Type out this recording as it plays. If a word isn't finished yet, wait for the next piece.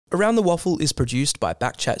Around the Waffle is produced by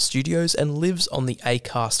Backchat Studios and lives on the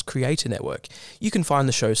Acast Creator Network. You can find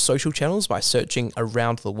the show's social channels by searching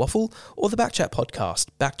Around the Waffle or the Backchat podcast,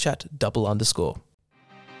 Backchat_.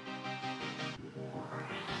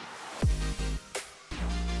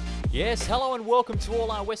 Yes, hello and welcome to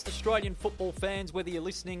all our West Australian football fans, whether you're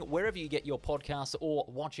listening wherever you get your podcasts or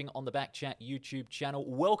watching on the Backchat YouTube channel.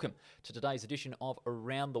 Welcome to today's edition of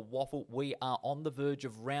Around the Waffle. We are on the verge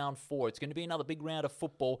of round 4. It's going to be another big round of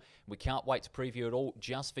football. We can't wait to preview it all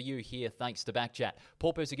just for you here, thanks to Backchat.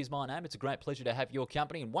 Paul Persick is my name. It's a great pleasure to have your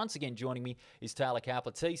company. And once again, joining me is Taylor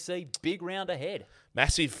Carpler. TC, big round ahead.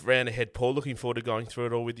 Massive round ahead, Paul. Looking forward to going through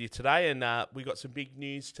it all with you today. And we got some big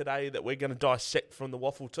news today that we're going to dissect from the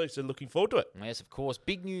Waffle too. So looking forward to it. Yes, of course.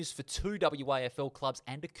 Big news for 2 WAFL clubs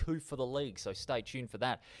and a coup for the league, so stay tuned for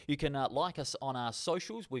that. You can like us on our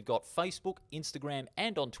socials. We've got Facebook, Instagram,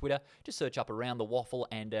 and on Twitter. Just search up Around the Waffle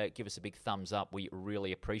and give us a big thumbs up. We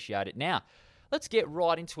really appreciate it. Now, let's get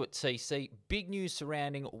right into it, TC. Big news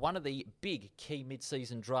surrounding one of the big key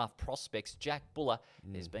mid-season draft prospects, Jack Buller.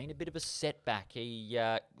 There's been a bit of a setback. He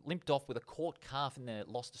limped off with a caught calf in the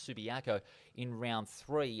loss to Subiaco in round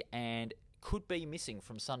 3 and could be missing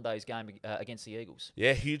from Sunday's game against the Eagles.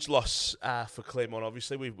 Yeah, huge loss for Claremont.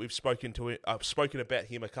 Obviously, we've spoken to him. I've spoken about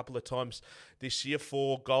him a couple of times this year.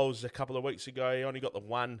 4 goals a couple of weeks ago. He only got the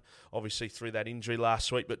 1, obviously through that injury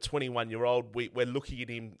last week. But 21-year-old, we're looking at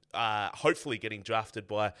him hopefully getting drafted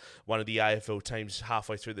by one of the AFL teams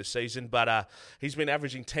halfway through the season. But he's been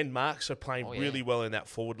averaging 10 marks, so playing really well in that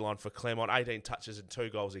forward line for Claremont. 18 touches and 2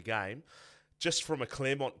 goals a game. Just from a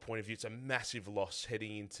Claremont point of view, it's a massive loss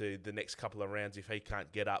heading into the next couple of rounds if he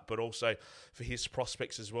can't get up. But also for his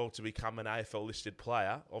prospects as well to become an AFL-listed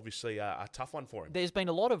player, obviously a tough one for him. There's been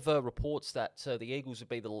a lot of reports that the Eagles would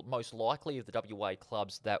be the most likely of the WA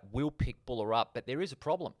clubs that will pick Buller up, but there is a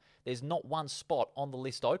problem. There's not one spot on the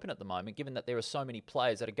list open at the moment, given that there are so many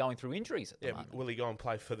players that are going through injuries at the moment. Will he go and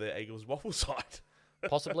play for the Eagles Waffle side?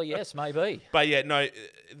 Possibly, yes, maybe. But yeah, no,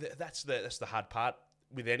 that's the hard part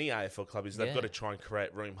with any AFL club is they've got to try and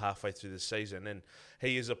create room halfway through the season. And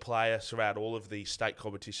he is a player throughout all of the state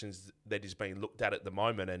competitions that is being looked at the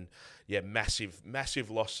moment. And yeah, massive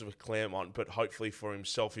loss for Claremont, but hopefully for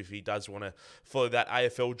himself, if he does want to follow that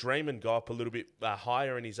AFL dream and go up a little bit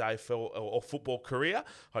higher in his AFL or football career,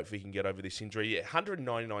 hopefully he can get over this injury.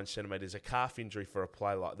 199 centimetres, a calf injury for a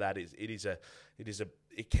player like that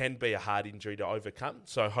it can be a hard injury to overcome.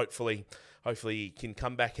 So hopefully he can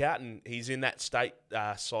come back out, and he's in that state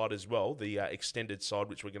side as well, the extended side,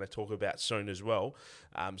 which we're going to talk about soon as well.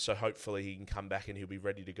 So hopefully he can come back and he'll be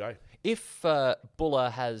ready to go. If Buller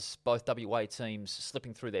has both WA teams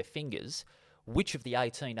slipping through their fingers, which of the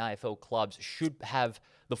 18 AFL clubs should have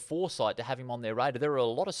the foresight to have him on their radar? There are a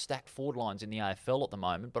lot of stacked forward lines in the AFL at the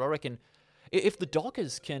moment, but I reckon if the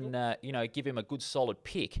Dockers can give him a good solid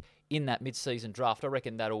pick in that mid-season draft, I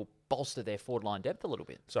reckon that'll bolster their forward line depth a little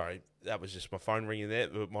bit. Sorry, that was just my phone ringing there.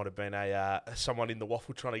 It might have been someone in the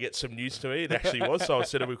Waffle trying to get some news to me. It actually was, so I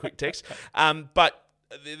sent him a quick text. But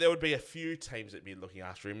there would be a few teams that'd be looking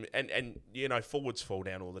after him, and forwards fall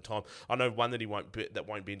down all the time. I know one that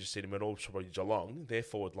won't be interested in him at all, probably Geelong. Their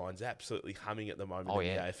forward line's absolutely humming at the moment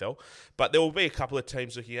in the AFL. But there will be a couple of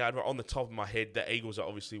teams looking at it. On the top of my head, the Eagles are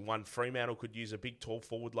obviously one. Fremantle could use a big, tall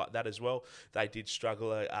forward like that as well. They did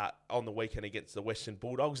struggle on the weekend against the Western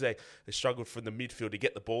Bulldogs. They struggled from the midfield to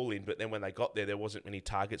get the ball in, but then when they got there wasn't many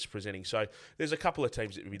targets presenting. So there's a couple of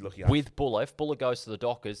teams that would be looking at. With Buller, if Buller goes to the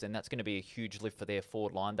Dockers, then that's going to be a huge lift for their forward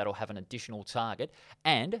line. That'll have an additional target,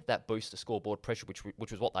 and that boosts the scoreboard pressure, which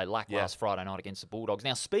was what they lacked last Friday night against the Bulldogs.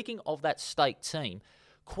 Now, speaking of that state team,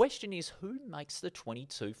 question is, who makes the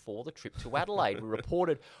 22 for the trip to Adelaide? We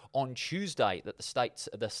reported on Tuesday that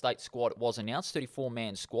the state squad was announced,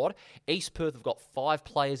 34-man squad. East Perth have got 5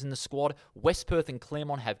 players in the squad. West Perth and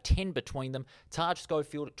Claremont have 10 between them. Taj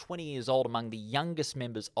Schofield, at 20 years old, among the youngest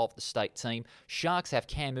members of the state team. Sharks have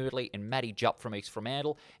Cam Erdley and Matty Jupp from East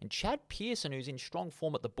Fremantle, and Chad Pearson, who's in strong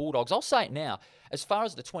form at the Bulldogs. I'll say it now, as far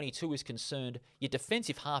as the 22 is concerned, your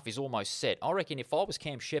defensive half is almost set. I reckon if I was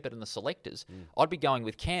Cam Shepherd and the selectors, I'd be going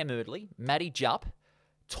with Cam Erdley, Matty Jupp,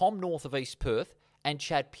 Tom North of East Perth, and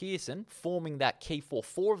Chad Pearson forming that key 4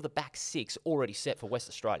 of the back 6 already set for West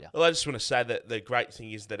Australia. Well, I just want to say that the great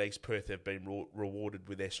thing is that East Perth have been rewarded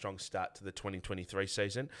with their strong start to the 2023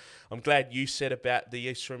 season. I'm glad you said about the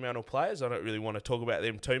East Fremantle players. I don't really want to talk about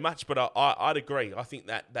them too much, but I'd agree. I think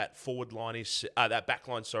that forward line that back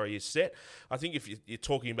line, is set. I think if you're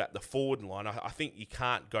talking about the forward line, I think you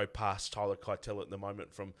can't go past Tyler Keitel at the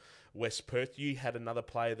moment from West Perth. You had another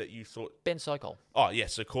player that you thought... Ben Sokol. Oh,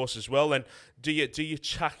 yes, of course, as well. And do you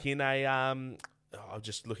chuck in a... I'm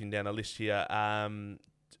just looking down a list here.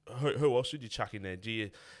 who else would you chuck in there? Do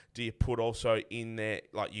you put also in there,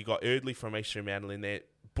 like you got Erdley from East Fremantle in there?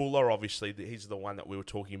 Buller, obviously, he's the one that we were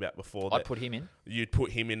talking about before. I'd put him in. You'd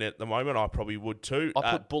put him in at the moment. I probably would too.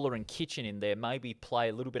 I put Buller and Kitchen in there. Maybe play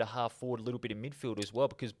a little bit of half forward, a little bit of midfield as well,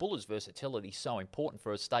 because Buller's versatility is so important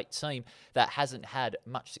for a state team that hasn't had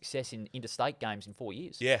much success in interstate games in 4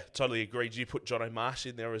 years. Yeah, totally agree. Do you put Jono Marsh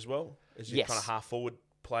in there as well? As your kind of half forward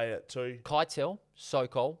player too? Keitel,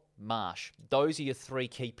 Sokol, Marsh. Those are your three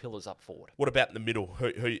key pillars up forward. What about in the middle?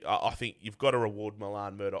 Who I think you've got to reward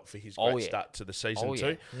Milan Murdoch for his great start to the season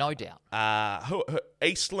too. No doubt.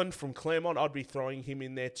 Eastland from Claremont, I'd be throwing him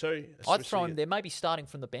in there too. I'd throw him there, maybe starting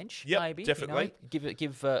from the bench. Yep, maybe definitely. Give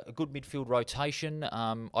a good midfield rotation.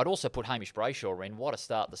 I'd also put Hamish Brayshaw in. What a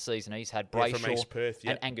start the season he's had. Brayshaw from East Perth,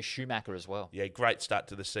 and Angus Schumacher as well. Yeah, great start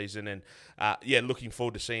to the season, and looking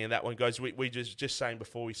forward to seeing that one goes. We just saying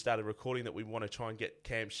before we started recording that we want to try and get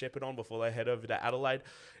Cam Shepherd on before they head over to Adelaide.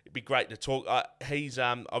 It'd be great to talk. I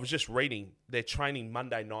was just reading, they're training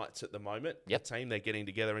Monday nights at the moment. Yep. The team, they're getting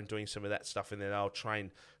together and doing some of that stuff, and then they'll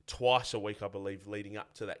train twice a week, I believe, leading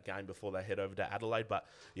up to that game before they head over to Adelaide. But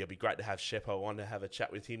yeah, it'd be great to have Sheppo on to have a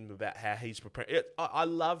chat with him about how he's preparing. I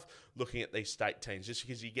love looking at these state teams just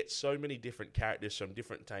because you get so many different characters from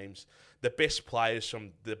different teams, the best players from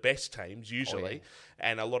the best teams usually,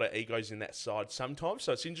 and a lot of egos in that side sometimes.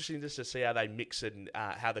 So it's interesting just to see how they mix it and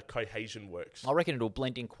how the cohesion works. I reckon it'll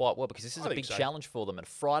blend in quite well because this is a big challenge for them. A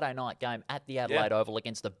Friday night game at the Adelaide Oval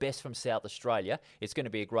against the best from South Australia. It's going to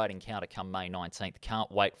be a great encounter come May 19th.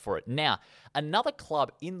 Can't wait for it. Now, another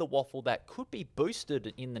club in the waffle that could be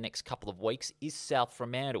boosted in the next couple of weeks is South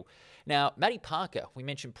Fremantle. Now, Matty Parker, we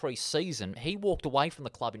mentioned pre-season, he walked away from the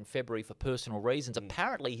club in February for personal reasons.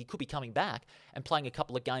 Apparently, he could be coming back and playing a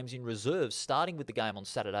couple of games in reserves, starting with the game on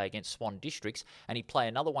Saturday against Swan Districts, and he'd play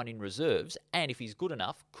another one in reserves, and if he's good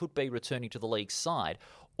enough, could be returning to the league side.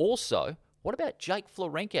 Also, what about Jake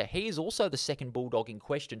Florenka? He is also the second Bulldog in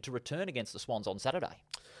question to return against the Swans on Saturday.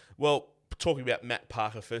 Well, talking about Matt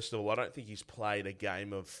Parker, first of all, I don't think he's played a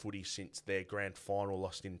game of footy since their grand final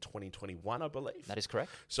lost in 2021, I believe. That is correct.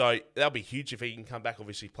 So that'll be huge if he can come back,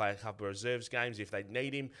 obviously play a couple of reserves games. If they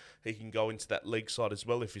need him, he can go into that league side as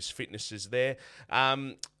well if his fitness is there.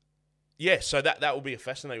 So that will be a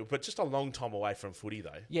fascinating, but just a long time away from footy,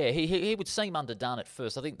 though. Yeah, he would seem underdone at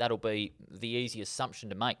first. I think that'll be the easy assumption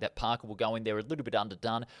to make, that Parker will go in there a little bit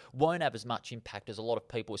underdone, won't have as much impact as a lot of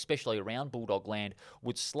people, especially around Bulldog land,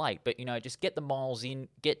 would slate. But, just get the miles in,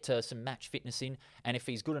 get some match fitness in, and if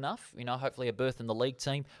he's good enough, hopefully a berth in the league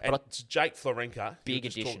team. And it's Jake Florenka. Big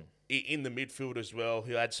addition. In the midfield as well,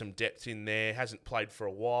 he'll add some depth in there. Hasn't played for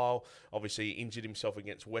a while. Obviously, he injured himself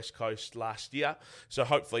against West Coast last year. So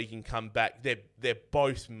hopefully he can come back. They're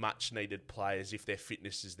both much-needed players if their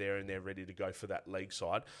fitness is there and they're ready to go for that league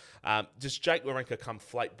side. Does Jake Florenka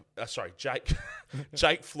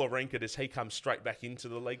Jake Florenka, does he come straight back into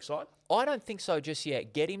the league side? I don't think so just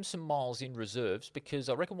yet. Get him some miles in reserves, because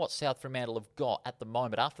I reckon what South Fremantle have got at the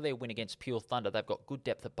moment, after their win against Pure Thunder, they've got good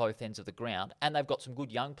depth at both ends of the ground, and they've got some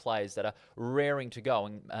good young players that are raring to go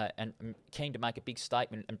and keen to make a big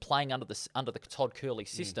statement and playing under the Todd Curley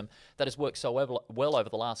system that has worked so well over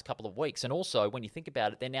the last couple of weeks. And also, when you think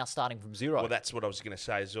about it, they're now starting from zero. Well, that's what I was going to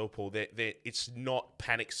say as well, Paul. It's not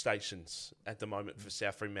panic stations at the moment for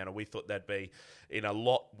South Fremantle. We thought they'd be in a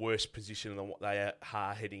lot worse position than what they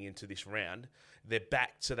are heading into this round. They're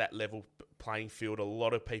back to that level playing field. A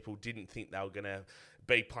lot of people didn't think they were going to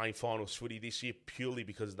be playing finals footy this year purely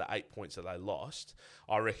because of the 8 points that they lost.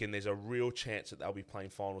 I reckon there's a real chance that they'll be playing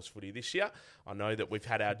finals footy this year. I know that we've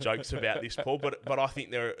had our jokes about this, Paul, but I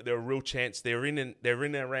think they're a real chance. They're in and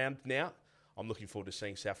around now. I'm looking forward to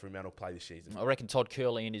seeing South Fremantle play this season. I reckon Todd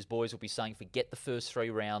Curley and his boys will be saying, forget the first 3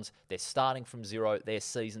 rounds. They're starting from zero. Their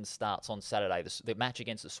season starts on Saturday. The match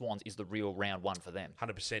against the Swans is the real round one for them.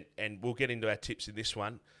 100%. And we'll get into our tips in this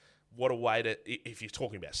one. What a way to, if you're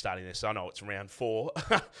talking about starting this, I know it's round 4,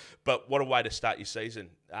 but what a way to start your season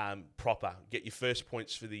proper. Get your first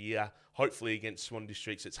points for the year, hopefully against Swan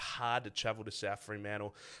Districts. It's hard to travel to South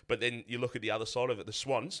Fremantle, but then you look at the other side of it, the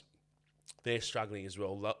Swans, they're struggling as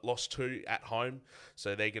well. Lost 2 at home,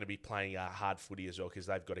 so they're going to be playing hard footy as well because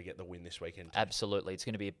they've got to get the win this weekend. Absolutely. It's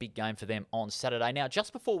going to be a big game for them on Saturday. Now,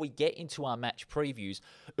 just before we get into our match previews,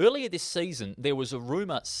 earlier this season, there was a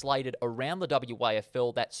rumour slated around the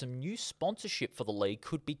WAFL that some new sponsorship for the league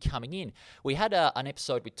could be coming in. We had an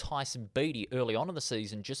episode with Tyson Beattie early on in the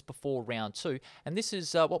season, just before round 2, and this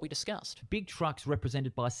is what we discussed. Big trucks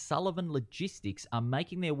represented by Sullivan Logistics are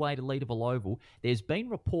making their way to Leederville Oval. There's been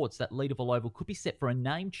reports that Leederville Oval could be set for a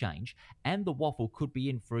name change, and the Waffle could be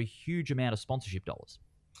in for a huge amount of sponsorship dollars.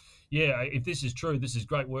 Yeah, if this is true, this is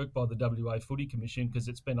great work by the WA Footy Commission, because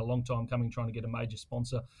it's been a long time coming trying to get a major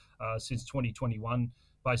sponsor since 2021.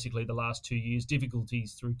 Basically, the last 2 years,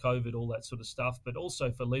 difficulties through COVID, all that sort of stuff. But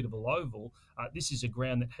also for Leederville Oval, this is a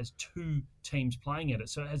ground that has 2 teams playing at it.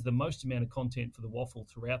 So it has the most amount of content for the Waffle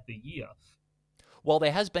throughout the year. While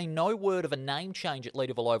there has been no word of a name change at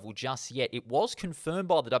Leederville Oval just yet, it was confirmed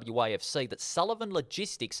by the WAFC that Sullivan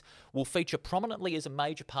Logistics will feature prominently as a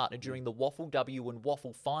major partner during the Waffle W and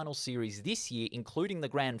Waffle Final Series this year, including the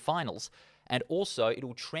Grand Finals, and also it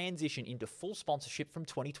will transition into full sponsorship from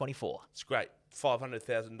 2024. It's great.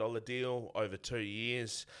 $500,000 deal over 2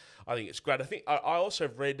 years. I think it's great. I think I also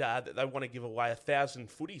read that they want to give away 1,000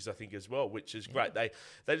 footies, I think, as well, which is great. They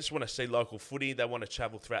just want to see local footy. They want to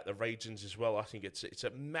travel throughout the regions as well. I think it's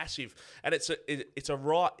a massive, and it's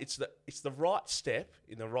the right step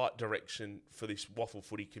in the right direction for this Waffle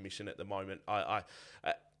Footy Commission at the moment.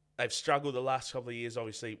 They've struggled the last couple of years.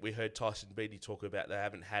 Obviously, we heard Tyson Beattie talk about they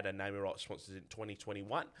haven't had a naming rights sponsors in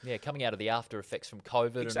 2021. Yeah, coming out of the after effects from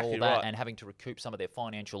COVID Exactly and all that, right. and having to recoup some of their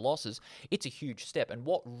financial losses, it's a huge step. And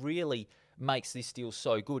what really makes this deal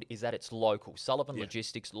so good is that it's local. Sullivan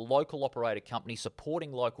Logistics, local operator company,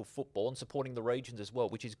 supporting local football and supporting the regions as well,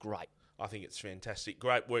 which is great. I think it's fantastic.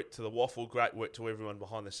 Great work to the Waffle. Great work to everyone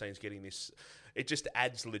behind the scenes getting this. It just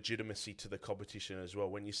adds legitimacy to the competition as well.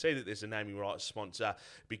 When you see that there's a naming rights sponsor,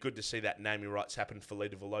 it'd be good to see that naming rights happen for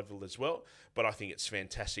Leederville Oval as well. But I think it's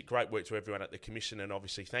fantastic. Great work to everyone at the Commission, and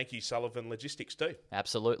obviously thank you, Sullivan Logistics, too.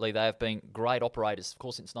 Absolutely. They have been great operators, of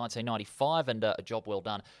course, since 1995, and a job well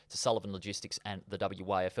done to Sullivan Logistics and the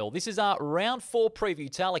WAFL. This is our Round 4 preview.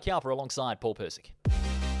 Tyler Cowper alongside Paul Persick.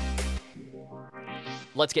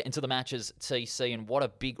 Let's get into the matches, TC, and what a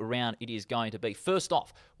big round it is going to be. First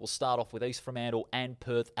off, we'll start off with East Fremantle and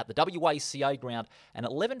Perth at the WACA ground, an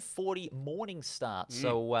 11:40 morning start.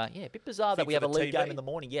 So, a bit bizarre that we have a league game in the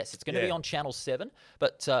morning. Yes, it's going to be on Channel 7,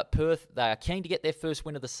 but Perth, they are keen to get their first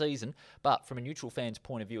win of the season. But from a neutral fan's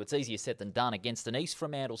point of view, it's easier said than done against an East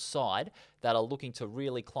Fremantle side that are looking to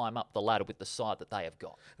really climb up the ladder with the side that they have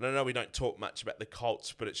got. And I know we don't talk much about the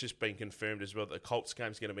Colts, but it's just been confirmed as well that the Colts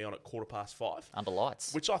game's going to be on at 5:15. Under lights.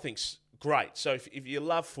 Which I think's great. So if you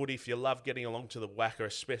love footy, if you love getting along to the WACA,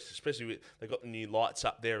 especially with, they've got the new lights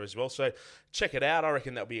up there as well. So check it out. I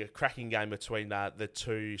reckon that'll be a cracking game between the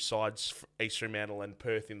two sides, East Fremantle and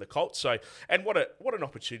Perth in the Colts. So, and what an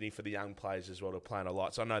opportunity for the young players as well to play on the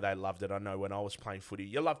lights. I know they loved it. I know when I was playing footy,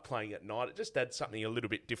 you love playing at night. It just adds something a little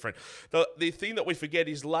bit different. The thing that we forget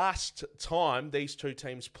is last time these two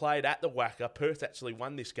teams played at the WACA, Perth actually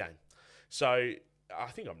won this game. So I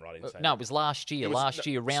think I'm right in saying No, it was last year.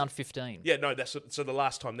 Round 15. Yeah, no, so the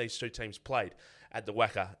last time these two teams played at the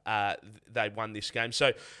WACA, they won this game.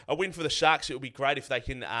 So a win for the Sharks. It would be great if they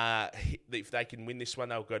can win this one.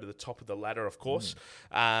 They'll go to the top of the ladder, of course.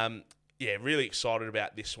 Really excited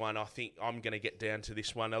about this one. I think I'm going to get down to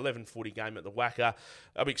this one. 11:40 game at the WACA.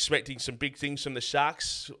 I'm expecting some big things from the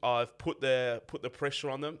Sharks. I've put the pressure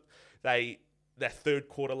on them. That third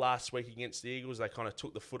quarter last week against the Eagles, they kind of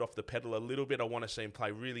took the foot off the pedal a little bit. I want to see them play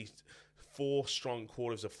really 4 strong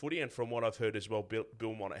quarters of footy, and from what I've heard as well,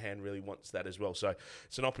 Bill Monahan really wants that as well. So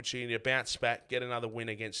it's an opportunity to bounce back, get another win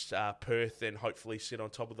against Perth, and hopefully sit on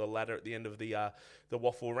top of the ladder at the end of the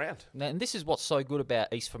Waffle round. And this is what's so good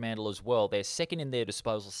about East Fremantle as well. They're second in their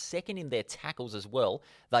disposals, second in their tackles as well.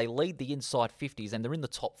 They lead the inside 50s, and they're in the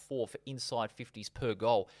top 4 for inside 50s per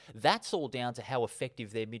goal. That's all down to how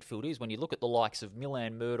effective their midfield is. When you look at the likes of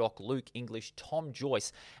Milan Murdoch, Luke English, Tom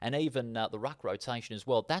Joyce, and even the ruck rotation as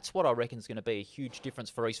well, that's what I reckon is going to be a huge difference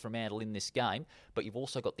for East Fremantle in this game. But you've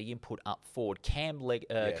also got the input up forward.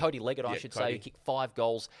 Cody Leggett, I should say, who kicked 5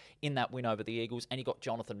 goals in that win over the Eagles. And you got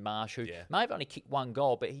Jonathan Marsh, who may have only kicked 1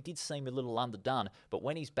 goal, but he did seem a little underdone. But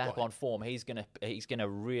when he's back on form, he's gonna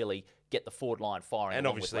really get the forward line firing. And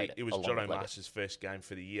obviously, it was Jono Marsh's first game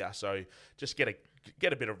for the year, so just get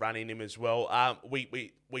a bit of run in him as well.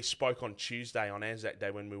 We spoke on Tuesday on Anzac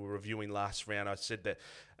Day when we were reviewing last round. I said that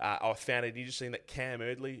I found it interesting that Cam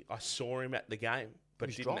Erdley, I saw him at the game,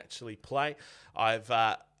 but didn't actually play. I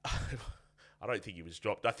don't think he was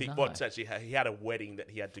dropped. I think he had a wedding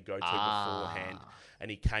that he had to go to beforehand, and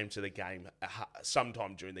he came to the game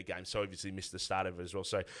sometime during the game, so obviously missed the start of it as well.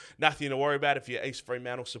 So nothing to worry about if you're East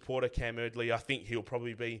Fremantle supporter. Cam Erdley, I think he'll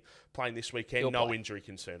probably be playing this weekend. No injury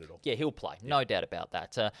concern at all. Yeah, he'll play. No doubt about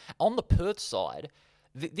that. On the Perth side,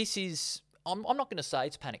 this is... I'm not going to say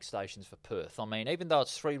it's panic stations for Perth. I mean, even though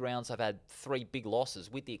it's 3 rounds, they've had 3 big losses,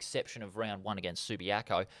 with the exception of round 1 against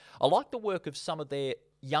Subiaco. I like the work of some of their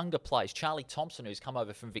younger players. Charlie Thompson, who's come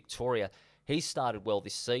over from Victoria, He's started well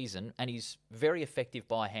this season, and he's very effective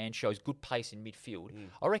by hand, shows good pace in midfield.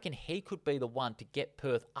 I reckon he could be the one to get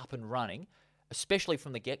Perth up and running, especially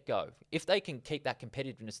from the get-go. If they can keep that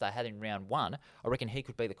competitiveness they had in round one, I reckon he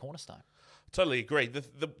could be the cornerstone. Totally agree.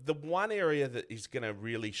 The one area that is going to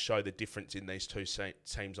really show the difference in these two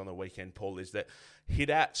teams on the weekend, Paul, is that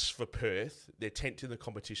hit-outs for Perth, they're 10th in the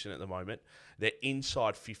competition at the moment. Their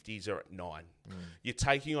inside 50s are at 9. You're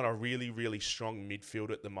taking on a really, really strong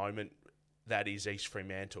midfield at the moment. That is East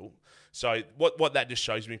Fremantle. So what that just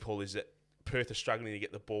shows me, Paul, is that Perth are struggling to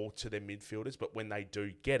get the ball to their midfielders, but when they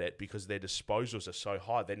do get it, because their disposals are so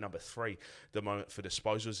high, they're number 3 at the moment for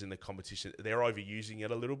disposals in the competition. They're overusing it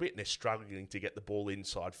a little bit, and they're struggling to get the ball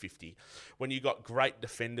inside 50. When you've got great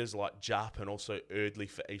defenders like Jupp and also Erdley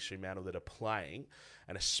for East Fremantle that are playing,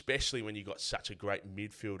 and especially when you've got such a great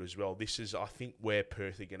midfield as well, this is, I think, where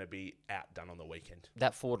Perth are going to be outdone on the weekend.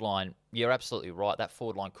 That forward line, you're absolutely right. That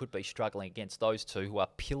forward line could be struggling against those two who are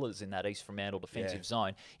pillars in that East Fremantle defensive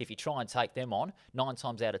zone. If you try and take them on, 9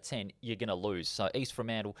 times out of 10, you're going to lose. So East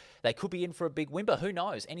Fremantle, they could be in for a big win, but who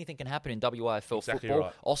knows? Anything can happen in WAFL football.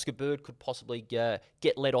 Right. Oscar Bird could possibly get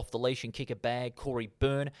let off the leash and kick a bag. Corey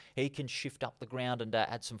Byrne, he can shift up the ground and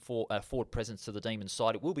add some forward presence to the Demons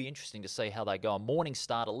side. It will be interesting to see how they go. Morning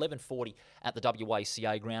start, 11:40 at the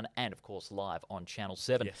WACA ground, and of course live on Channel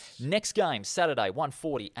 7. Yes. Next game, Saturday,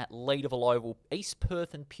 1:40 at Leederville Oval, East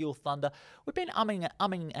Perth and Peel Thunder. We've been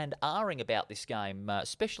umming and ahhing about this game,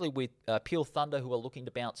 especially with Peel Thunder, who are looking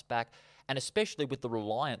to bounce back, and especially with the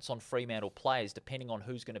reliance on Fremantle players, depending on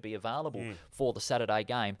who's going to be available for the Saturday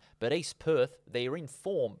game. But East Perth, they're in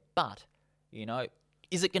form, but,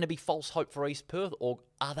 is it going to be false hope for East Perth, or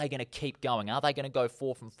are they going to keep going? Are they going to go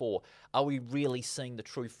 4 from 4? Are we really seeing the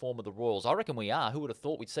true form of the Royals? I reckon we are. Who would have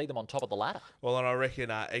thought we'd see them on top of the ladder? Well, and I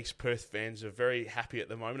reckon East Perth fans are very happy at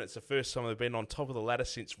the moment. It's the first time they've been on top of the ladder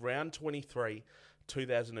since round 23,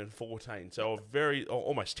 2014. So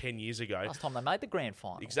almost 10 years ago. Last time they made the grand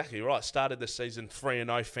final. Exactly right. Started the season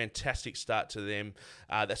 3-0. Fantastic start to them.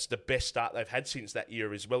 That's the best start they've had since that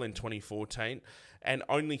year as well in 2014. And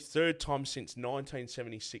only third time since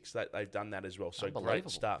 1976 that they've done that as well. So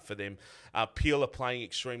great start for them. Peel are playing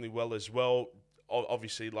extremely well as well.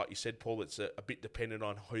 Obviously, like you said, Paul, it's a bit dependent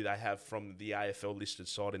on who they have from the AFL listed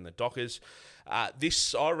side in the Dockers.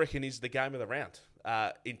 This, I reckon, is the game of the round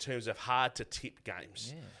in terms of hard to tip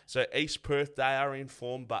games. Yeah. So East Perth, they are in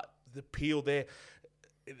form, but the Peel, they're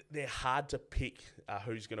hard to pick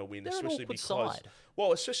who's going to win, they're especially because side.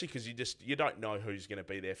 Well, especially because you don't know who's going to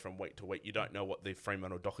be there from week to week. You don't know what the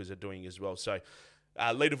Fremantle Dockers are doing as well. So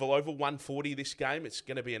Leederville Oval, 140 this game. It's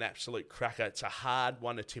going to be an absolute cracker. It's a hard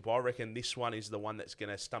one to tip. I reckon this one is the one that's going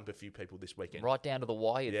to stump a few people this weekend. Right down to the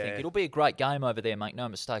wire, you'd think. It'll be a great game over there, make no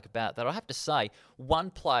mistake about that. I have to say,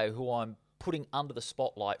 one player who I'm putting under the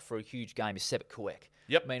spotlight for a huge game is Sebit Kuek.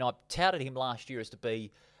 Yep. I mean, I touted him last year as to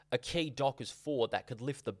be a key Dockers forward that could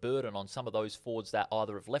lift the burden on some of those forwards that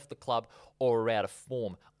either have left the club or are out of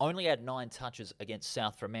form. Only had 9 touches against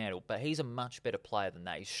South Fremantle, but he's a much better player than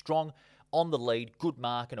that. He's strong on the lead, good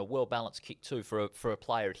mark, and a well-balanced kick too for a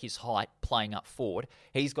player at his height playing up forward.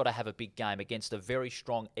 He's got to have a big game against a very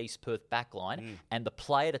strong East Perth backline, and the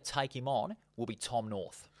player to take him on will be Tom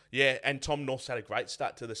North. Yeah, and Tom North's had a great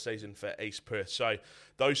start to the season for East Perth. So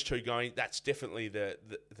those two going, that's definitely the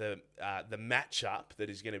matchup that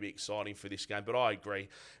is going to be exciting for this game. But I agree,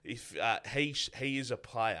 if he is a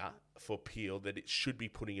player for Peel, that it should be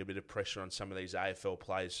putting a bit of pressure on some of these AFL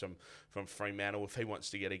players from Fremantle. If he wants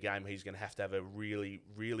to get a game, he's going to have a really,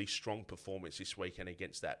 really strong performance this weekend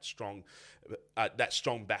against that strong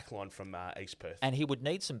backline from East Perth. And he would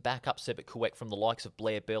need some backup, Sebit Kuek, from the likes of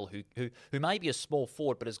Blair Bell, who may be a small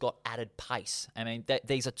forward but has got added pace. I mean,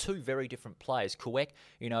 these are two very different players. Kuek,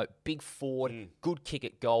 big forward, good kick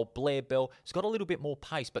at goal. Blair Bell has got a little bit more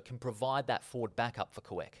pace but can provide that forward backup for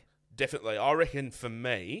Kuek. Definitely. I reckon for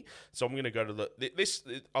me, so I'm going to go to this.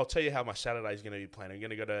 I'll tell you how my Saturday is going to be playing. I'm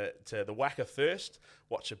going to go to the WACA first,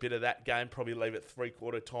 watch a bit of that game, probably leave at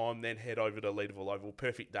 3/4 time, then head over to Leederville Oval.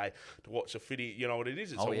 Perfect day to watch a footy. You know what it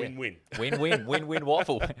is? It's a win-win. Win-win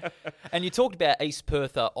waffle. And you talked about East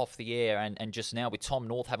Perth off the air and just now with Tom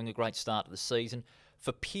North having a great start to the season.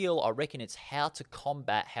 For Peel, I reckon it's how to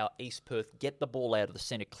combat how East Perth get the ball out of the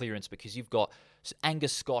centre clearance, because you've got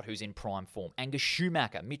Angus Scott, who's in prime form, Angus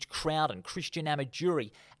Schumacher, Mitch Crowden, Christian Amajuri,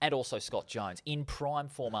 and also Scott Jones in prime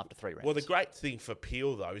form after 3 rounds. Well, the great thing for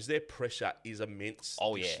Peel, though, is their pressure is immense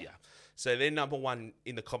this year. So they're number 1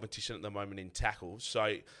 in the competition at the moment in tackles.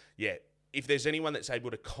 So, yeah, if there's anyone that's able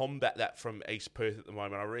to combat that from East Perth at the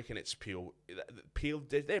moment, I reckon it's Peel. Peel,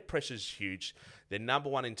 their pressure's huge. They're number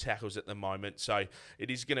one in tackles at the moment, so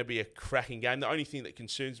it is going to be a cracking game. The only thing that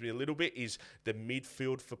concerns me a little bit is the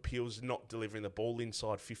midfield for Peels not delivering the ball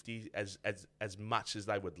inside 50 as much as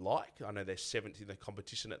they would like. I know they're 7th in the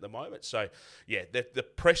competition at the moment. So, yeah, the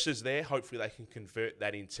pressure's there. Hopefully they can convert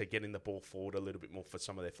that into getting the ball forward a little bit more for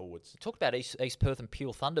some of their forwards. Talk about East Perth and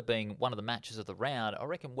Peel Thunder being one of the matches of the round. I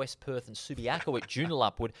reckon West Perth and Subiaco at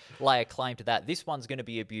Joondalup would lay a claim to that. This one's going to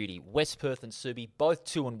be a beauty. West Perth and Subi, both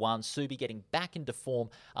 2-1. Subi getting back into form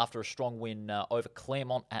after a strong win over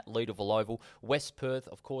Claremont at Leederville Oval. West Perth,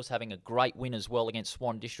 of course, having a great win as well against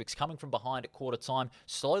Swan Districts, coming from behind at quarter time,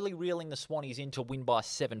 slowly reeling the Swannies in to win by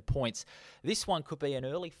 7 points. This one could be an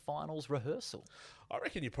early finals rehearsal. I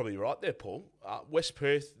reckon you're probably right there, Paul. West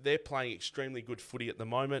Perth, they're playing extremely good footy at the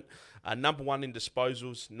moment. Number one in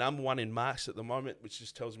disposals, number one in marks at the moment, which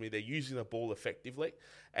just tells me they're using the ball effectively,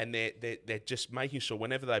 and they're just making sure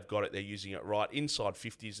whenever they've got it, they're using it right. Inside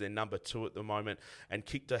 50s, they're number 2 at the moment, and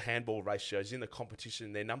kick to handball ratios in the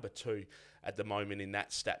competition, they're number 2 at the moment in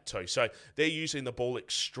that stat too. So they're using the ball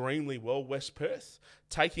extremely well, West Perth.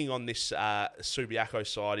 Taking on this Subiaco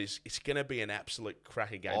side it's going to be an absolute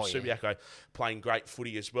cracker game. Oh, yeah. Subiaco playing great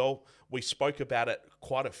footy as well. We spoke about it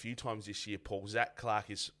quite a few times this year, Paul. Zach Clark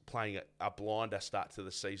is playing a blinder start to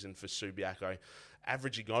the season for Subiaco,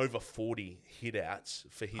 averaging over 40 hit-outs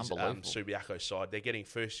for his Subiaco side. They're getting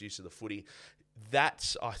first use of the footy.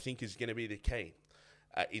 That, I think, is going to be the key.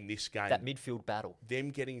 In this game. That midfield battle. Them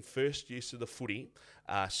getting first use of the footy,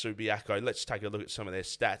 Subiaco, let's take a look at some of their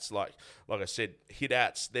stats. Like I said,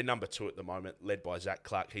 hit-outs, they're number 2 at the moment, led by Zach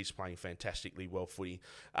Clark. He's playing fantastically well footy.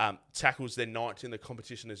 Tackles, they're 9th in the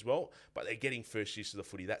competition as well, but they're getting first use of the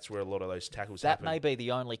footy. That's where a lot of those tackles happen. That may be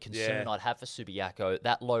the only concern I'd have for Subiaco,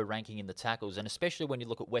 that low ranking in the tackles, and especially when you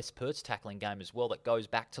look at West Perth's tackling game as well, that goes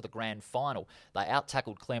back to the grand final. They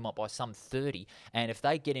out-tackled Claremont by some 30, and if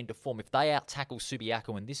they get into form, if they out-tackle Subiaco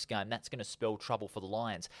in this game, that's going to spell trouble for the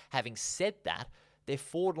Lions. Having said that, their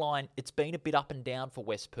forward line, it's been a bit up and down for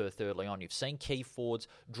West Perth early on. You've seen key forwards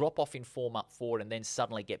drop off in form up forward and then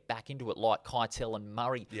suddenly get back into it, like Keitel and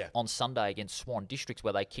Murray on Sunday against Swan Districts,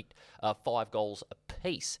 where they kicked 5 goals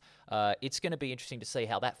apiece. It's going to be interesting to see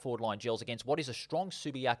how that forward line gels against what is a strong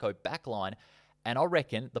Subiaco backline. And I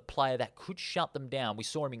reckon the player that could shut them down, we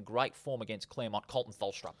saw him in great form against Claremont, Colton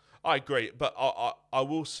Tholstrup. I agree, but I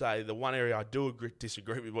will say the one area I do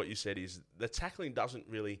disagree with what you said is the tackling doesn't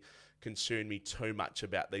really concern me too much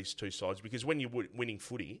about these two sides, because when you're winning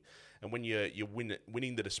footy and when you're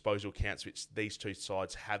winning the disposal counts, which these two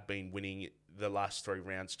sides have been winning the last 3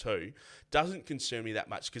 rounds too, doesn't concern me that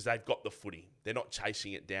much because they've got the footy. They're not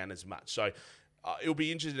chasing it down as much. So it'll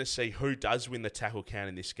be interesting to see who does win the tackle count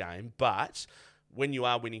in this game, but when you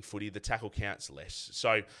are winning footy, the tackle counts less.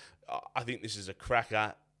 So I think this is a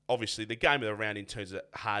cracker. Obviously, the game of the round in terms of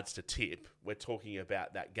hards to tip, we're talking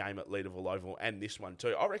about that game at Leederville Oval and this one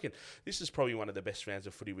too. I reckon this is probably one of the best rounds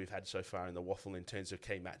of footy we've had so far in the Waffle in terms of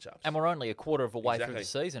key matchups. And we're only a quarter of a way through the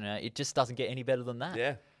season. It just doesn't get any better than that.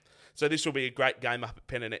 Yeah. So this will be a great game up at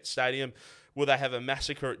Pennonet Stadium. Will they have a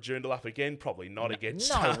massacre at Joondalup again? Probably not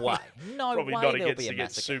against... No way. Probably not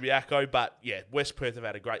against Subiaco. But yeah, West Perth have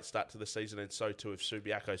had a great start to the season, and so too have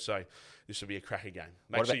Subiaco. So this will be a cracker game.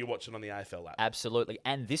 Make sure you watch it on the AFL app. Absolutely.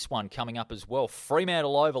 And this one coming up as well.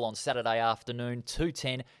 Fremantle Oval on Saturday afternoon,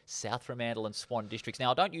 2:10, South Fremantle and Swan Districts.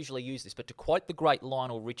 Now, I don't usually use this, but to quote the great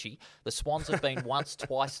Lionel Richie, the Swans have been once,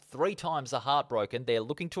 twice, 3 times the heartbroken. They're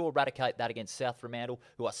looking to eradicate that against South Fremantle,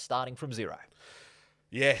 who are starting from 0.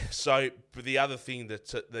 Yeah, so but the other thing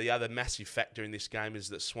the other massive factor in this game is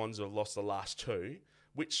that Swans have lost the last 2,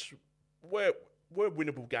 which were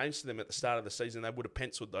winnable games to them at the start of the season. They would have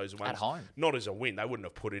penciled those ones. At home. Not as a win. They wouldn't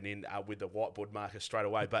have put it in with the whiteboard marker straight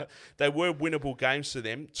away, but they were winnable games to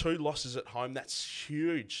them. 2 losses at home. That's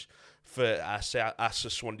huge for us,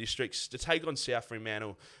 Swan Districts, to take on South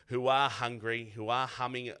Fremantle, who are hungry, who are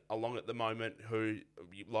humming along at the moment, who,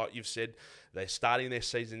 like you've said, they're starting their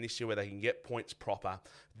season this year where they can get points proper.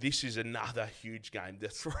 This is another huge game. The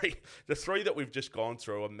three that we've just gone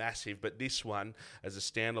through are massive, but this one, as a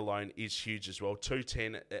standalone, is huge as well.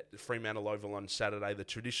 2:10 at Fremantle Oval on Saturday, the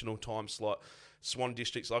traditional time slot. Swan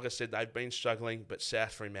Districts, like I said, they've been struggling, but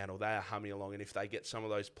South Fremantle, they are humming along, and if they get some of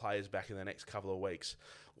those players back in the next couple of weeks,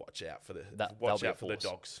 watch out for the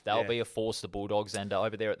Dogs. They'll be a force, the Bulldogs, and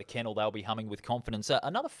over there at the Kennel, they'll be humming with confidence.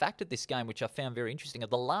 Another fact of this game, which I found very interesting, of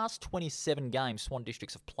the last 27 games Swan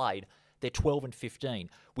Districts have played, they're 12-15,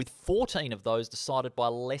 with 14 of those decided by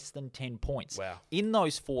less than 10 points. Wow. In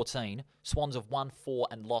those 14, Swans have won 4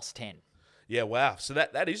 and lost 10. Yeah, wow. So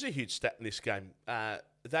that is a huge stat in this game.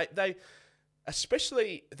 They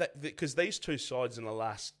especially because these two sides in the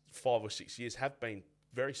last 5 or 6 years have been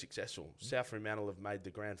very successful. South Fremantle have made the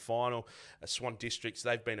grand final. Swan Districts,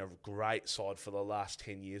 they've been a great side for the last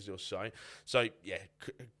 10 years or so. So, yeah,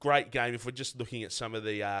 great game. If we're just looking at some of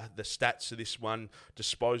the stats of this one,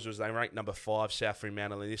 disposals, they rank number 5, South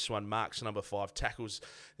Fremantle. In this one, marks number 5, tackles.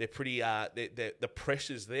 They're pretty, the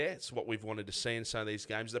pressure's there. It's what we've wanted to see in some of these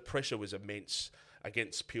games. The pressure was immense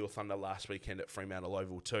against Pure Thunder last weekend at Fremantle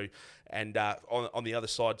Oval too. And on the other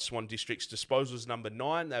side, Swan District's disposals number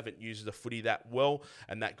 9. They haven't used the footy that well,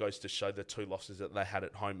 and that goes to show the 2 losses that they had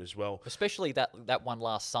at home as well. Especially that one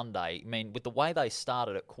last Sunday. I mean, with the way they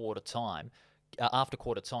started at before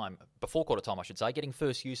quarter time, I should say, getting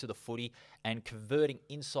first use of the footy and converting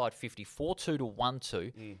inside 50, 4-2 to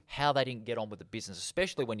 1-2, how they didn't get on with the business,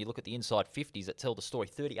 especially when you look at the inside 50s that tell the story,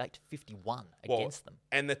 38-51 against them.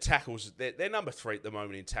 And the tackles, they're number 3 at the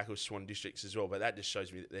moment in tackles, Swan Districts as well, but that just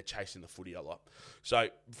shows me that they're chasing the footy a lot. So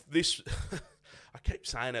this... I keep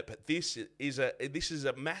saying it, but this is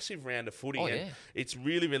a massive round of footy, and it's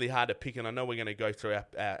really, really hard to pick. And I know we're going to go through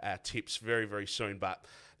our tips very, very soon, but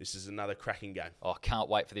this is another cracking game. Oh, I can't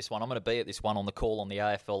wait for this one. I'm going to be at this one on the call on the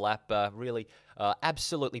AFL app. Really,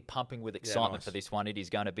 absolutely pumping with excitement for this one. It is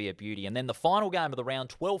going to be a beauty. And then the final game of the round,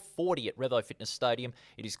 12:40 at Revo Fitness Stadium.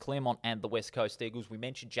 It is Claremont and the West Coast Eagles. We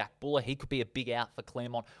mentioned Jack Buller. He could be a big out for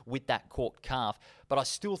Claremont with that corked calf. But I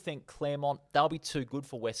still think Claremont, they'll be too good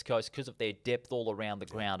for West Coast because of their depth all around the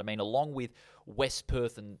ground. I mean, along with West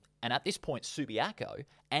Perth and at this point, Subiaco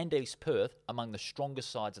and East Perth among the strongest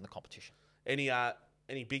sides in the competition. Any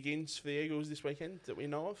big ins for the Eagles this weekend that we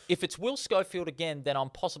know of? If it's Will Schofield again, then I'm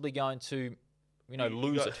possibly going to,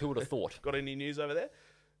 lose it. Who would have thought? Got any news over there?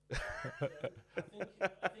 I think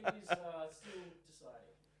he's still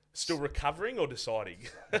deciding. Still recovering or deciding?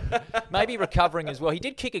 Maybe recovering as well. He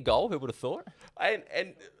did kick a goal. Who would have thought? And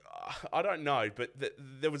I don't know, but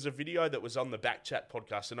there was a video that was on the Backchat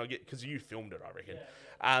podcast, and because you filmed it, I reckon. Yeah.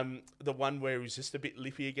 The one where he was just a bit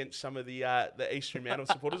lippy against some of the East Fremantle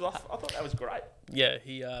supporters. I thought that was great. Yeah,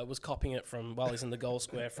 he was copying it from while he's in the goal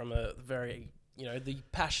square from a very, the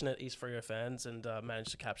passionate East Freo fans, and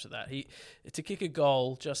managed to capture that. To kick a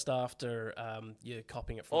goal just after you're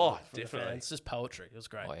copying it from the fans. It's just poetry. It was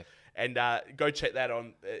great. Oh, yeah. And go check that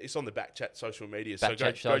on. It's on the Backchat social media, so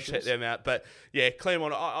go check them out. But yeah,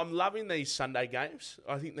 Claremont, I'm loving these Sunday games.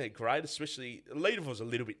 I think they're great, especially Leederville's a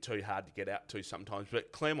little bit too hard to get out to sometimes.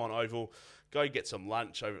 But Claremont Oval, go get some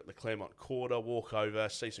lunch over at the Claremont Quarter, walk over,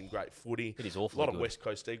 see some great footy. It is awful. A lot of West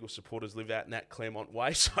Coast Eagles supporters live out in that Claremont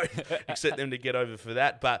way, so expect them to get over for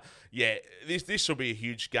that. But yeah, this will be a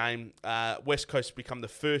huge game. West Coast become the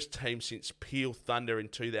first team since Peel Thunder in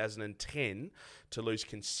 2010 to lose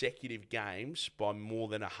consecutive games by more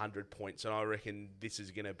than 100 points. And I reckon this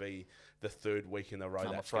is going to be the 3rd week in a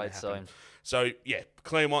row that's going to happen. So, yeah,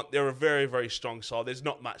 Claremont, they're a very, very strong side. There's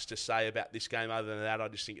not much to say about this game other than that. I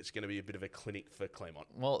just think it's going to be a bit of a clinic for Claremont.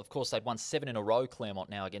 Well, of course, they've won 7 in a row, Claremont,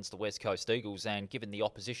 now against the West Coast Eagles. And given the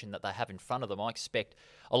opposition that they have in front of them, I expect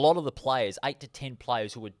a lot of the players, 8 to 10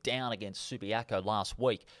 players who were down against Subiaco last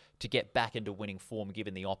week, to get back into winning form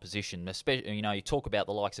given the opposition. Especially, you talk about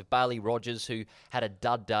the likes of Bailey Rogers, who had a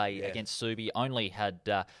dud day against Subi, only had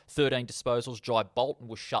 13 disposals. Jai Bolton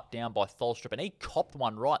was shut down by Tholstrup, and he copped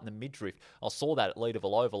one right in the midriff. I saw that at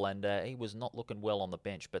Leederville Oval, and he was not looking well on the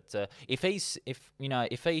bench. But if he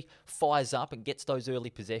fires up and gets those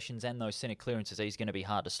early possessions and those centre clearances, he's going to be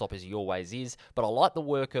hard to stop, as he always is. But I like the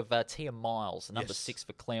work of Tia Miles, number 6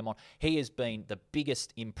 for Claremont. He has been the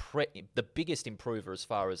biggest improver as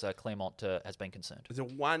far as Claremont has been concerned. The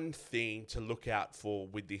one thing to look out for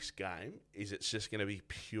with this game is it's just going to be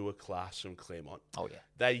pure class from Claremont. Oh, yeah.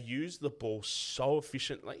 They use the ball so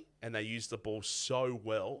efficiently and they use the ball so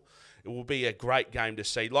well. It will be a great game to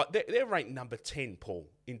see. Like they're ranked number 10, Paul,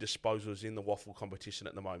 in disposals in the waffle competition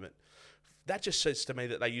at the moment. That just says to me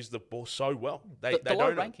that they use the ball so well. They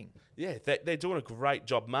low ranking. Yeah, they're doing a great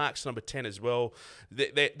job. Mark's number 10 as well.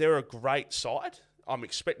 They're a great side. I'm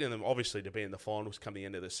expecting them, obviously, to be in the finals come the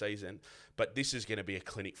end of the season, but this is going to be a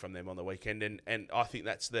clinic from them on the weekend, and I think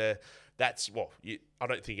I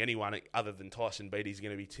don't think anyone other than Tyson Beattie is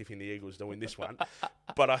going to be tipping the Eagles to win this one,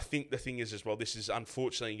 but I think the thing is as well, this is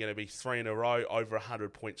unfortunately going to be 3 in a row, over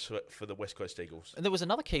 100 points for the West Coast Eagles. And there was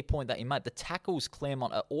another key point that you made. The tackles,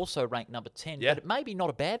 Claremont, are also ranked number 10, but it may be not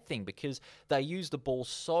a bad thing because they use the ball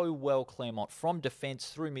so well, Claremont, from defence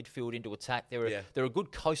through midfield into attack. They're a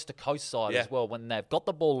good coast-to-coast side as well. When they've got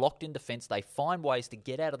the ball locked in defence, they find ways to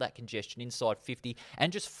get out of that congestion inside 50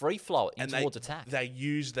 and just free-flow it towards attack. They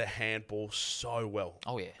use the handball so well.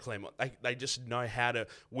 Oh, yeah. Claremont. They just know how to,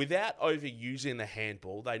 without overusing the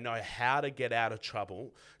handball, they know how to get out of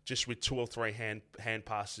trouble just with 2 or 3 hand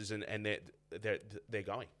passes and they're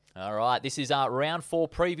going. All right, this is our round 4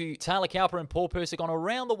 preview. Taylor Cowper and Paul Persick on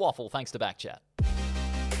Around the Waffle, thanks to Backchat.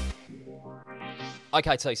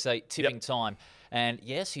 Okay, TC, tipping time. And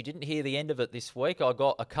yes, you didn't hear the end of it this week. I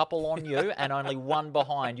got a couple on you and only one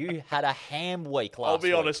behind. You had a ham week last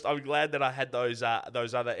week. I'll be honest, I'm glad that I had those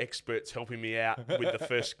other experts helping me out with the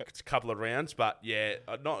first couple of rounds. But yeah,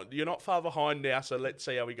 you're not far behind now, so let's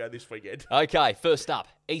see how we go this weekend. Okay, first up,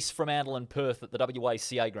 East Fremantle and Perth at the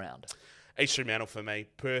WACA ground. East Fremantle for me.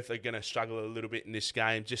 Perth are going to struggle a little bit in this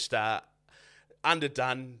game. Just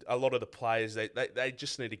underdone. A lot of the players, they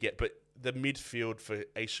just need to get... But the midfield for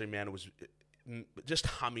East Fremantle was just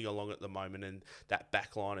humming along at the moment, and that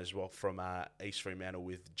back line as well from East Fremantle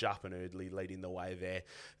with Jupp and Erdley leading the way there.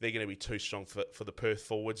 They're going to be too strong for the Perth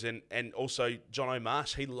forwards. And also John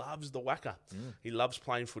O'Marsh, he loves the WACA. He loves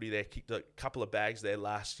playing footy there. Kicked a couple of bags there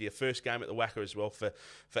last year. First game at the WACA as well for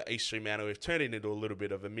East Fremantle. We've turned it into a little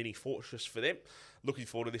bit of a mini fortress for them. Looking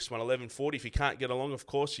forward to this one, 11:40. If you can't get along, of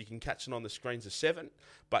course, you can catch it on the screens at 7.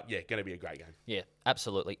 But, yeah, going to be a great game. Yeah,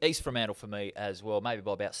 absolutely. East Fremantle for me as well, maybe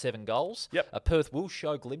by about 7 goals. Yep. Perth will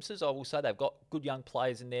show glimpses, I will say. They've got good young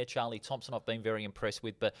players in there. Charlie Thompson I've been very impressed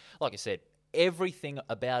with. But, like I said, everything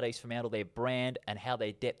about East Fremantle, their brand and how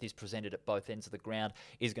their depth is presented at both ends of the ground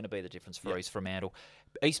is going to be the difference for East Fremantle.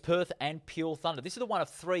 East Perth and Pure Thunder. This is the one of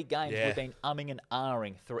 3 games we've been umming and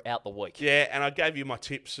ahhing throughout the week. Yeah, and I gave you my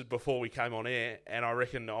tips before we came on air, and I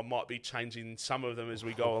reckon I might be changing some of them as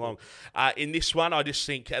we go along. In this one, I just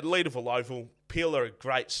think at Leederville Oval, Peel are a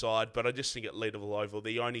great side, but I just think at Leederville Oval,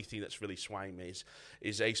 the only thing that's really swaying me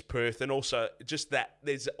is East Perth. And also, just that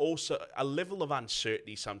there's also a level of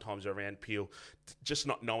uncertainty sometimes around Peel, just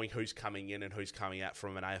not knowing who's coming in and who's coming out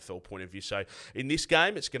from an AFL point of view. So in this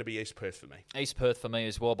game, it's going to be East Perth for me. East Perth for me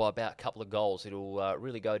as well by about a couple of goals. It'll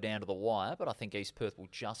really go down to the wire, but I think East Perth will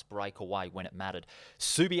just break away when it mattered.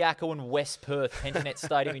 Subiaco and West Perth, Pentanet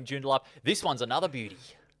Stadium in Joondalup. This one's another beauty.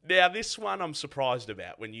 Now, this one I'm surprised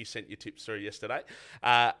about when you sent your tips through yesterday.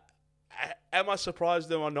 Am I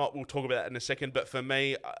surprised or not? We'll talk about that in a second. But for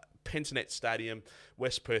me, Pentanet Stadium,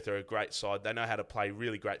 West Perth are a great side. They know how to play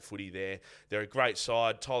really great footy there. They're a great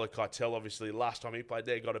side. Tyler Keitel, obviously, last time he played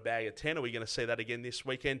there, got a bag of 10. Are we going to see that again this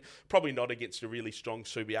weekend? Probably not against a really strong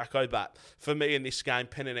Subiaco. But for me in this game,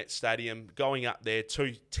 Pentanet Stadium, going up there,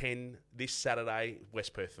 2-10 this Saturday,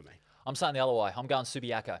 West Perth for me. I'm saying the other way. I'm going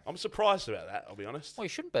Subiaco. I'm surprised about that, I'll be honest. Well, you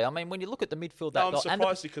shouldn't be. I mean, when you look at the midfield... I'm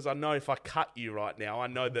surprised because I know if I cut you right now, I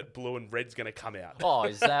know that blue and red's going to come out. Oh,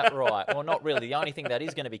 is that right? Well, not really. The only thing that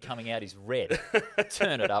is going to be coming out is red.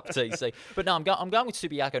 Turn it up, TC. But no, I'm going with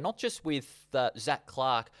Subiaco, not just with Zach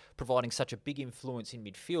Clark providing such a big influence in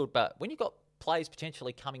midfield, but when you've got players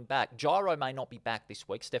potentially coming back. Gyro may not be back this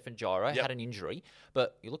week. Stefan Gyro had an injury.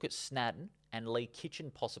 But you look at Snadden and Lee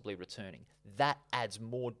Kitchen possibly returning. That adds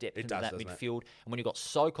more depth into that midfield. And when you've got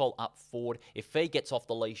Sokol up forward, if he gets off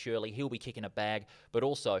the leash early, he'll be kicking a bag. But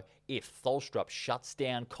also, if Tholstrup shuts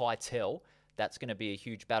down Keitel, that's going to be a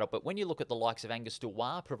huge battle. But when you look at the likes of Angus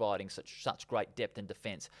Duwar providing such great depth and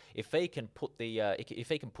defence, if he can put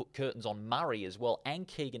curtains on Murray as well, and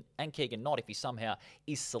Keegan Knott, if he somehow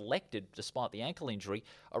is selected despite the ankle injury,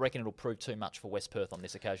 I reckon it'll prove too much for West Perth on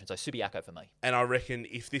this occasion. So Subiaco for me. And I reckon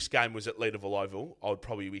if this game was at Leederville Oval, I would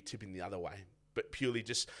probably be tipping the other way. But purely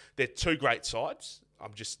just, they're 2 great sides.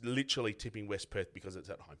 I'm just literally tipping West Perth because it's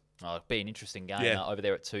at home. Oh, it'll be an interesting game over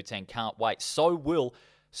there at 2:10. Can't wait. So will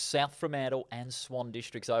South Fremantle and Swan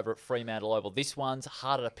Districts over at Fremantle Oval. This one's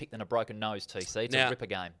harder to pick than a broken nose, TC. It's a ripper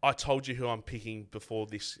game. I told you who I'm picking before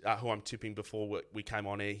this, who I'm tipping before we came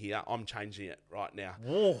on air here. I'm changing it right now.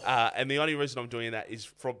 And the only reason I'm doing that is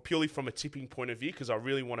purely from a tipping point of view, because I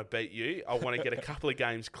really want to beat you. I want to get a couple of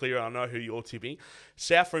games clear. I know who you're tipping.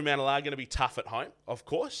 South Fremantle are going to be tough at home, of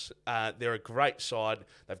course. They're a great side.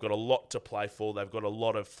 They've got a lot to play for. They've got a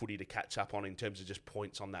lot of footy to catch up on in terms of just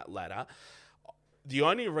points on that ladder. The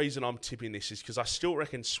only reason I'm tipping this is because I still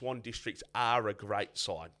reckon Swan Districts are a great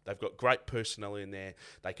side. They've got great personnel in there.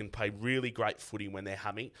 They can play really great footy when they're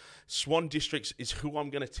humming. Swan Districts is who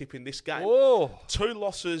I'm going to tip in this game. Whoa. 2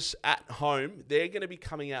 losses at home. They're going to be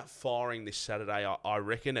coming out firing this Saturday, I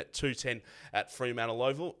reckon, at 2:10 at Fremantle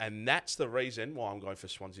Oval. And that's the reason why I'm going for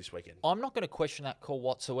Swans this weekend. I'm not going to question that call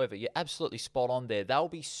whatsoever. You're absolutely spot on there. They'll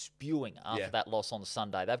be spewing after that loss on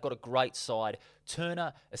Sunday. They've got a great side.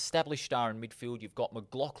 Turner, established star in midfield. You've got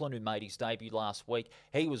McLaughlin, who made his debut last week.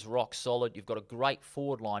 He was rock solid. You've got a great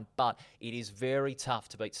forward line, but it is very tough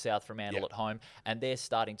to beat South Fremantle at home, and they're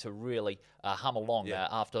starting to really hum along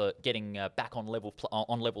after getting back on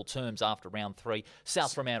level terms after round 3.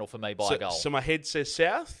 South Fremantle for me by a goal. So my head says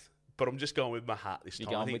South, but I'm just going with my heart this time.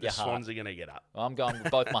 You're going I think with the your heart. Swans are going to get up. I'm going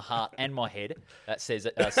with both my heart and my head. That says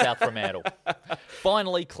South Fremantle.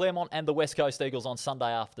 Finally, Claremont and the West Coast Eagles on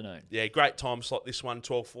Sunday afternoon. Yeah, great time slot this one,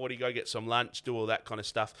 12:40. Go get some lunch, do all that kind of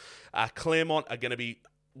stuff. Claremont are going to be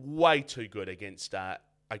way too good against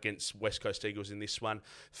West Coast Eagles in this one.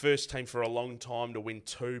 First team for a long time to win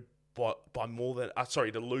by more than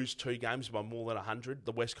to lose 2 games by more than 100,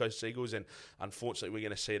 the West Coast Eagles, and unfortunately we're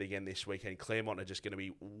going to see it again this weekend. Claremont are just going to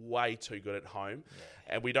be way too good at home,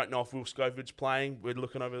 and we don't know if Will Schofield's playing. We're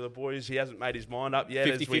looking over the boys. He hasn't made his mind up yet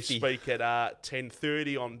 50-50. as we speak at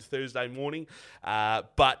 10:30 on Thursday morning.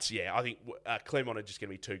 But yeah, I think Claremont are just going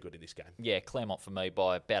to be too good in this game. Yeah, Claremont for me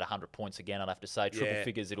by about 100 points again. I'd have to say triple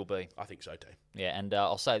figures it'll be. I think so too. Yeah, and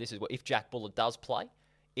I'll say this is what if Jack Bullard does play.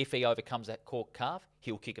 If he overcomes that cork calf,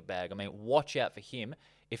 he'll kick a bag. I mean, watch out for him.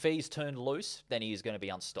 If he's turned loose, then he is going to be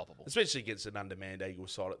unstoppable. Especially against an undermanned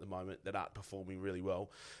Eagles side at the moment that aren't performing really well.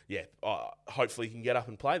 Yeah, hopefully he can get up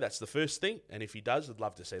and play. That's the first thing. And if he does, I'd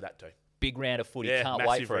love to see that too. Big round of footy. Yeah, Can't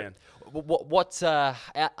wait for round.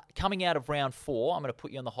 it. Coming out of round 4, I'm going to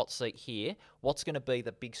put you on the hot seat here. What's going to be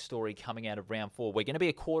the big story coming out of round 4? We're going to be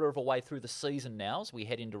a quarter of a way through the season now as we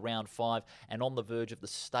head into round 5 and on the verge of the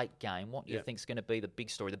state game. What do you think is going to be the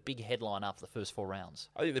big story, the big headline after the first 4 rounds?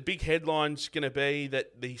 I think the big headline's going to be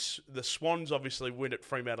that the Swans obviously win at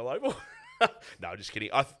Fremantle Oval. No, just kidding.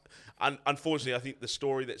 Unfortunately, I think the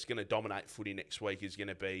story that's going to dominate footy next week is going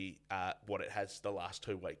to be what it has the last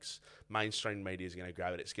 2 weeks. Mainstream media is going to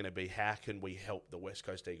grab it. It's going to be how can we help the West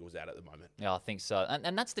Coast Eagles out at the moment. Yeah, I think so.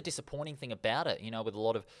 And that's the disappointing thing about it, with a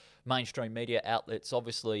lot of mainstream media outlets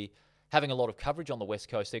obviously having a lot of coverage on the West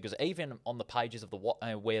Coast Eagles, even on the pages of the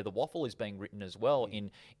where the waffle is being written as well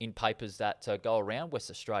in papers that go around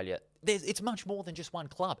West Australia. It's much more than just one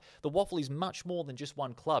club. The waffle is much more than just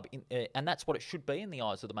one club, and that's what it should be in the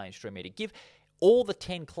eyes of the mainstream media. Give all the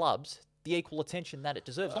 10 clubs the equal attention that it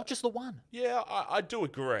deserves, not just the one. Yeah, I do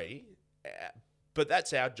agree. But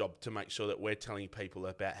that's our job to make sure that we're telling people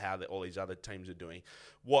about how all these other teams are doing.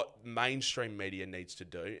 What mainstream media needs to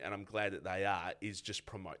do, and I'm glad that they are, is just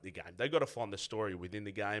promote the game. They've got to find the story within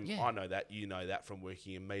the game. Yeah. I know that. You know that from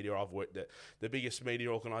working in media. I've worked at the biggest media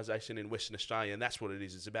organisation in Western Australia, and that's what it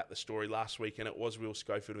is. It's about the story. Last weekend it was Will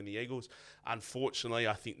Schofield and the Eagles. Unfortunately,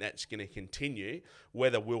 I think that's going to continue,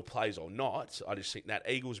 whether Will plays or not. I just think that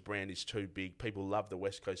Eagles brand is too big. People love the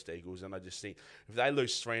West Coast Eagles, and I just think if they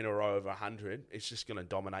lose 3 in a row over 100, it's just going to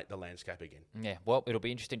dominate the landscape again. Yeah, well, it'll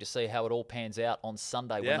be interesting to see how it all pans out on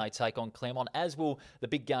Sunday when they take on Claremont, as will the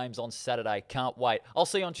big games on Saturday. Can't wait. I'll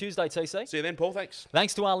see you on Tuesday, TC. See you then, Paul. Thanks.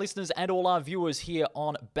 Thanks to our listeners and all our viewers here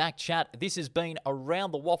on Backchat. This has been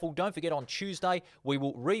Around the Waffle. Don't forget, on Tuesday, we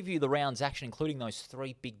will review the round's action, including those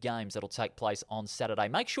 3 big games that'll take place on Saturday.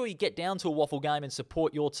 Make sure you get down to a Waffle game and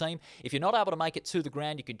support your team. If you're not able to make it to the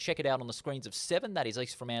ground, you can check it out on the screens of 7, that is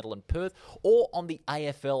East Fremantle and Perth, or on the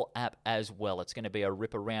AFL app as well. It's going to be a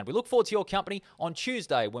ripper round. We look forward to your company on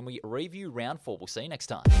Tuesday when we review round 4. We'll see you next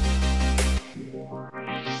time.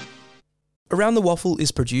 Around the Waffle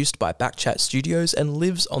is produced by Backchat Studios and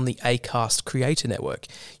lives on the Acast Creator Network.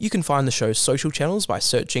 You can find the show's social channels by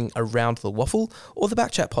searching Around the Waffle or the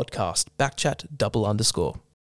Backchat podcast, Backchat _.